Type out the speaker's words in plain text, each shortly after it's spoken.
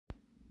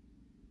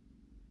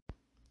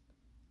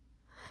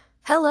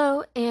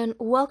Hello, and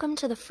welcome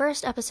to the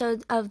first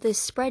episode of the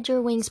Spread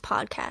Your Wings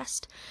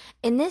podcast.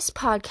 In this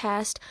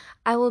podcast,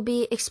 I will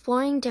be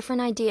exploring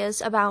different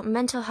ideas about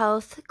mental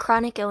health,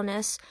 chronic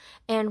illness,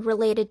 and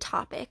related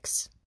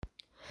topics.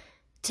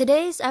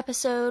 Today's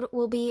episode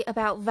will be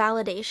about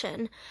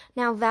validation.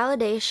 Now,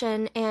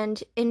 validation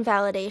and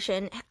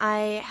invalidation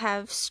I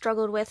have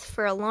struggled with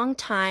for a long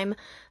time.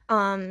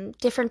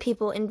 Different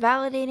people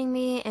invalidating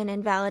me and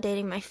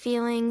invalidating my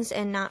feelings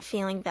and not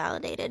feeling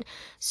validated.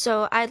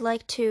 So I'd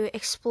like to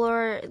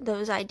explore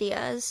those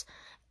ideas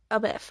a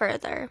bit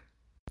further.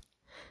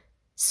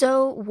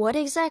 So what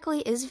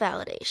exactly is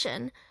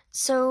validation?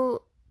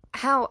 So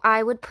how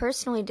I would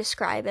personally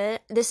describe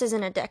it, this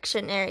isn't a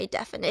dictionary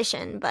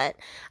definition, but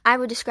I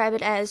would describe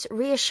it as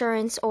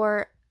reassurance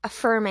or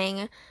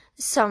affirming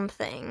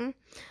something.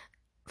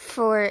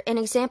 For an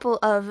example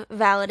of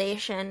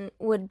validation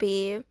would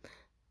be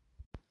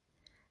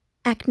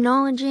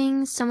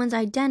acknowledging someone's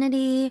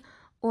identity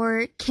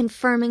or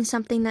confirming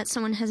something that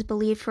someone has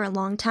believed for a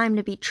long time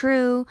to be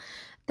true.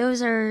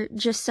 Those are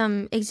just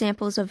some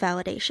examples of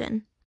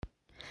validation.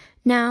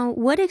 Now,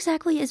 what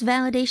exactly is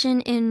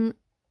validation in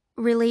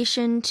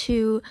relation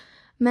to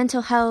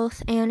mental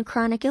health and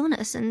chronic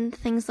illness and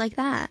things like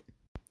that?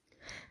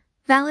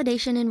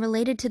 Validation and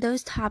related to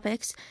those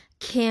topics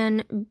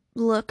can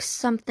look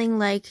something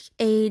like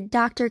a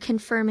doctor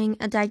confirming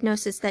a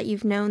diagnosis that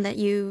you've known that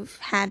you've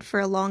had for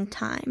a long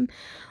time,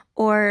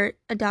 or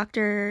a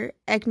doctor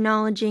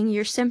acknowledging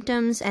your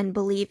symptoms and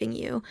believing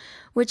you,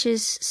 which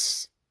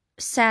is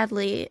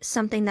sadly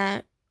something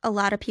that a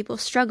lot of people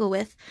struggle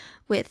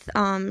with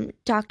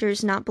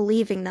doctors not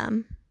believing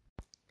them.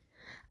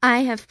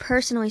 I have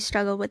personally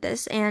struggled with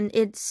this, and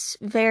it's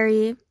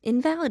very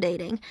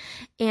invalidating,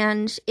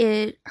 and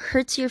it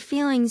hurts your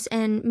feelings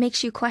and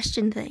makes you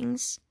question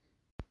things.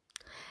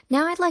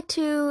 Now I'd like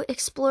to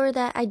explore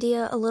that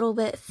idea a little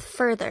bit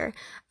further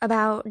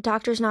about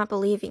doctors not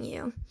believing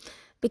you,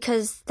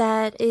 because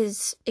that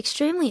is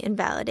extremely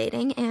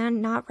invalidating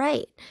and not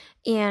right.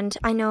 And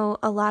I know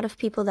a lot of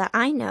people that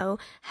I know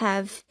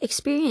have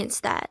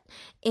experienced that,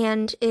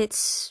 and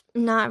it's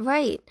not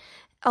right.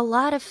 A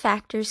lot of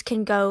factors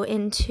can go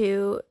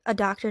into a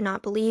doctor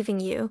not believing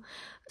you,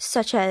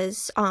 such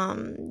as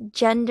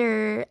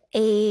gender,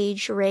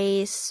 age,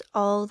 race,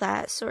 all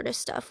that sort of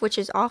stuff, which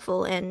is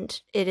awful, and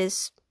it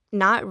is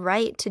not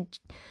right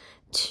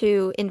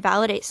to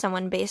invalidate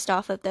someone based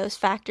off of those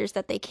factors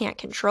that they can't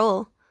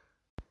control.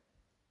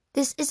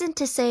 This isn't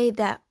to say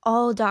that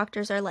all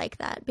doctors are like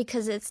that,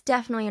 because it's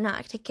definitely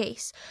not the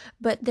case,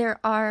 but there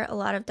are a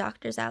lot of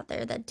doctors out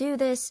there that do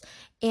this,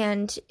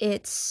 and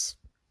it's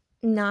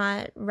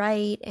not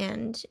right,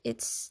 and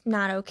it's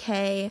not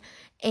okay,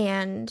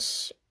 and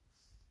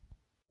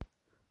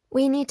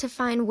we need to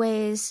find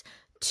ways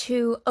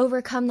to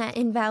overcome that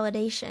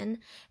invalidation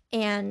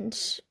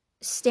and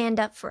stand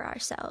up for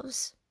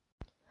ourselves.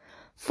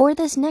 For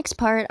this next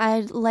part,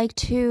 I'd like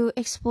to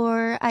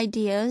explore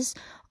ideas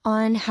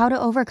on how to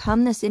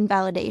overcome this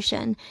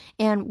invalidation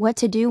and what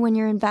to do when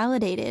you're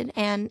invalidated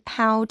and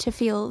how to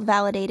feel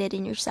validated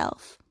in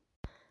yourself.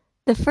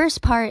 The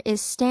first part is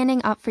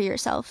standing up for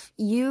yourself.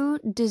 You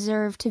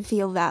deserve to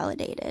feel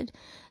validated,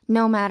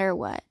 no matter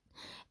what.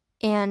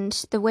 And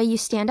the way you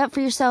stand up for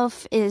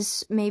yourself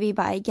is maybe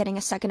by getting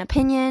a second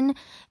opinion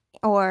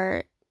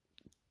or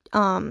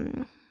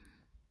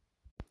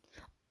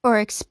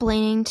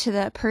explaining to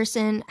the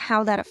person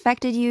how that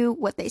affected you,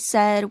 what they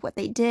said, what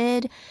they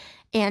did,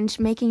 and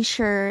making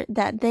sure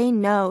that they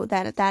know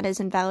that that is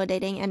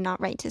invalidating and not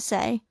right to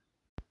say.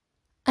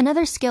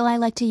 Another skill I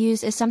like to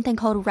use is something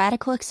called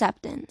radical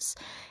acceptance.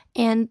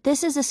 And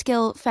this is a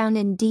skill found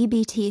in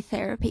DBT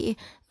therapy,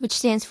 which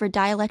stands for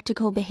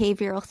dialectical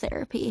behavioral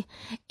therapy.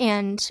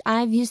 And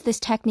I've used this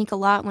technique a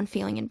lot when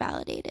feeling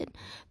invalidated.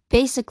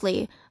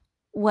 Basically,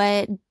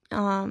 what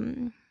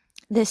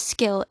this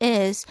skill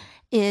is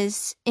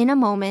in a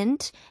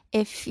moment,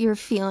 if you're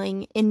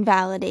feeling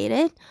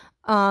invalidated,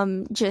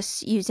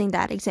 just using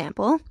that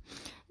example,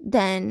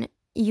 then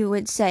you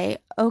would say,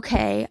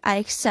 okay, I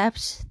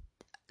accept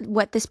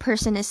what this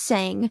person is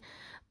saying,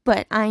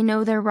 but I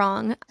know they're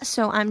wrong,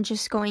 so I'm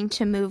just going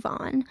to move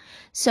on.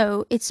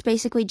 So it's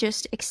basically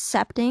just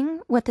accepting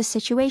what the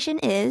situation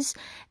is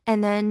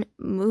and then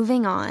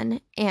moving on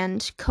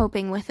and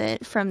coping with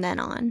it from then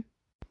on.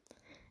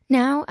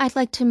 Now I'd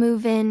like to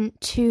move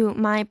into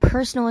my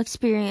personal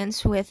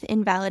experience with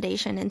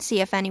invalidation and see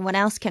if anyone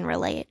else can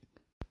relate.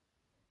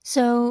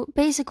 So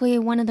basically,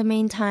 one of the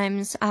main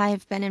times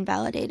I've been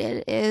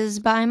invalidated is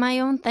by my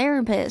own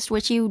therapist,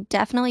 which you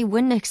definitely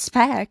wouldn't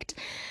expect,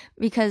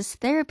 because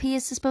therapy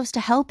is supposed to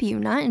help you,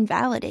 not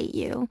invalidate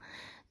you.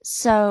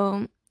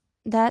 So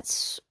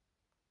that's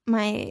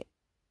my...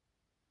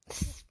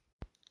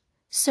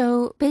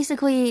 So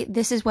basically,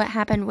 this is what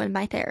happened with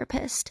my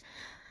therapist.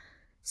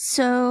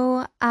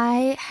 So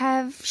I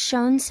have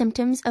shown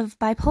symptoms of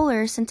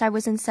bipolar since I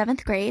was in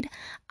 7th grade.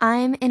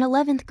 I'm in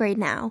 11th grade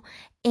now,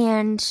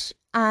 and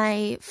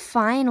I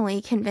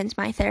finally convinced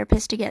my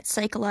therapist to get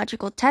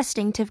psychological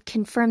testing to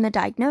confirm the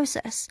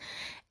diagnosis.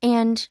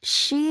 And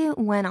she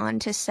went on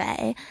to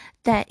say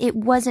that it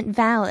wasn't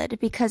valid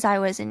because I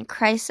was in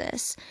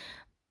crisis.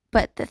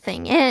 But the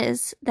thing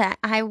is that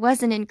I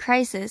wasn't in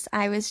crisis,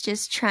 I was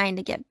just trying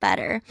to get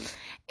better.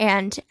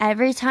 And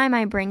every time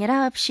I bring it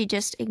up, she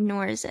just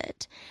ignores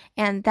it.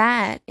 And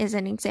that is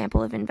an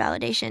example of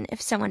invalidation.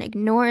 If someone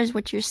ignores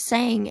what you're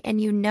saying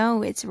and you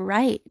know it's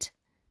right.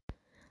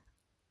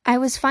 I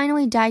was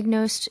finally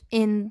diagnosed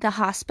in the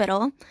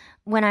hospital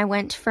when I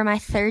went for my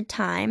third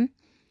time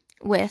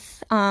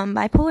with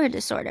bipolar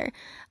disorder.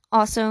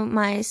 Also,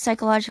 my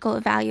psychological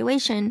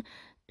evaluation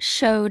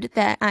showed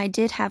that I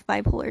did have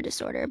bipolar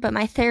disorder, but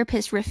my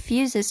therapist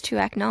refuses to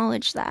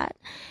acknowledge that.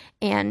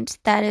 And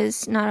that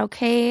is not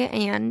okay,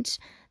 and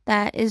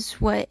that is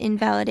what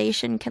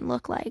invalidation can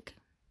look like.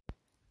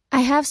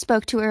 I have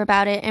spoke to her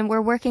about it, and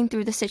we're working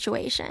through the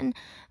situation,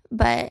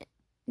 but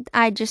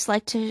I'd just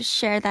like to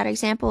share that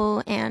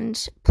example,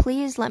 and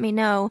please let me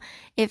know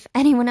if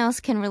anyone else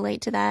can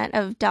relate to that,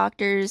 of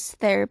doctors,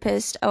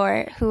 therapists,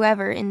 or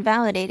whoever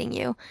invalidating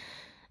you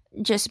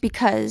just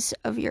because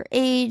of your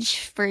age.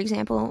 For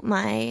example,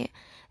 my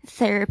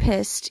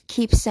therapist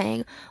keeps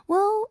saying,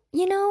 well,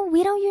 we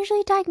don't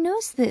usually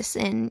diagnose this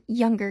in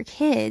younger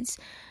kids,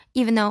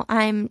 even though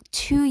I'm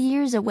 2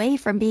 years away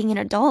from being an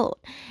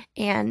adult.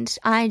 And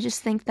I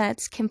just think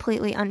that's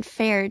completely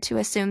unfair to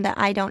assume that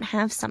I don't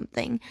have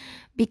something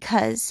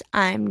because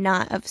I'm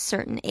not of a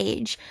certain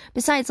age.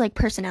 Besides, like,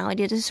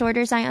 personality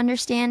disorders, I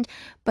understand,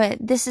 but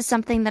this is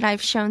something that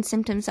I've shown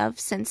symptoms of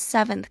since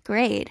 7th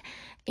grade.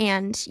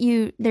 And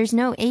there's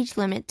no age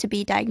limit to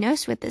be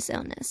diagnosed with this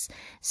illness.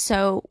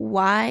 So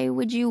why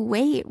would you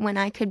wait when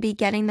I could be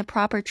getting the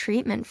proper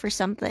treatment for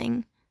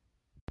something?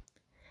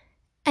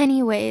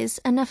 Anyways,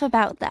 enough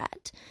about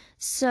that.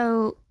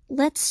 So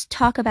let's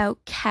talk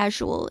about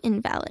casual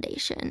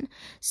invalidation.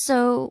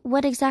 So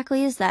what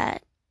exactly is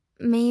that?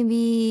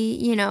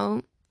 Maybe,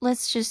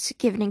 let's just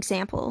give an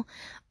example.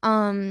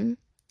 Someone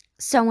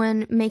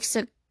makes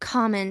a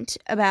comment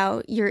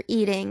about your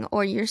eating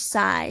or your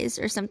size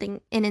or something,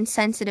 an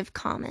insensitive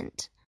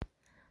comment.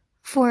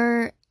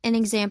 For an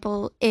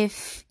example,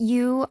 if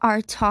you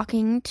are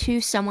talking to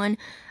someone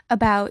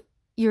about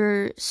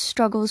your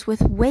struggles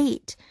with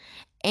weight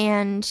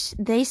and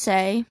they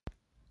say,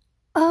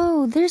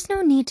 "Oh, there's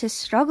no need to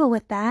struggle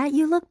with that.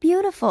 You look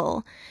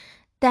beautiful."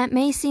 That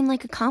may seem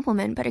like a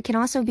compliment, but it can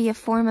also be a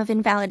form of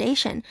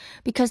invalidation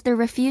because they're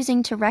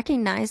refusing to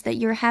recognize that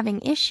you're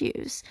having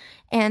issues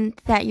and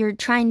that you're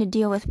trying to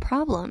deal with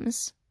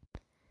problems.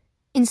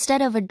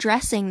 Instead of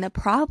addressing the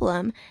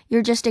problem,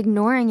 you're just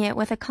ignoring it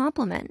with a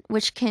compliment,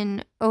 which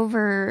can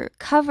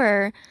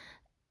cover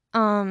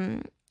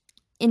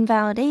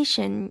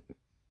invalidation.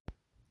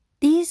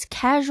 These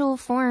casual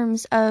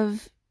forms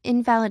of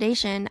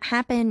invalidation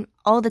happen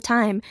all the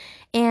time,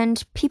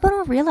 and people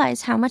don't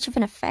realize how much of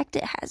an effect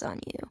it has on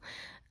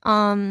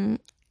you.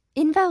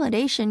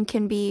 Invalidation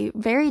can be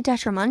very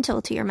detrimental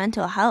to your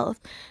mental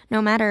health,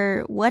 no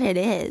matter what it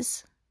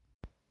is.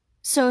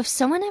 So if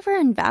someone ever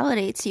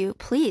invalidates you,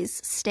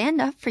 please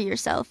stand up for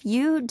yourself.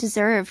 You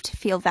deserve to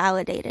feel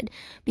validated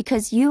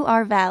because you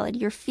are valid.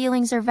 Your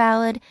feelings are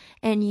valid,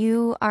 and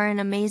you are an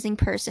amazing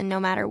person no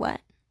matter what.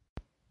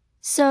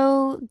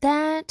 So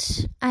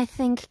that, I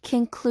think,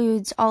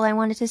 concludes all I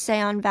wanted to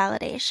say on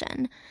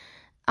validation.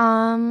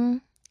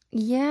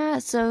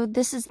 So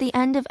this is the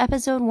end of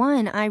episode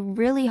 1. I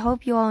really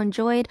hope you all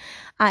enjoyed.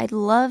 I'd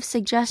love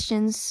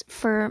suggestions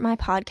for my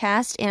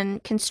podcast,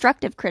 and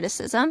constructive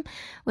criticism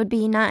would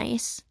be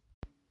nice.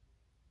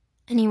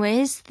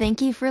 Anyways,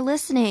 thank you for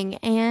listening,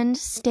 and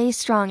stay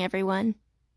strong, everyone.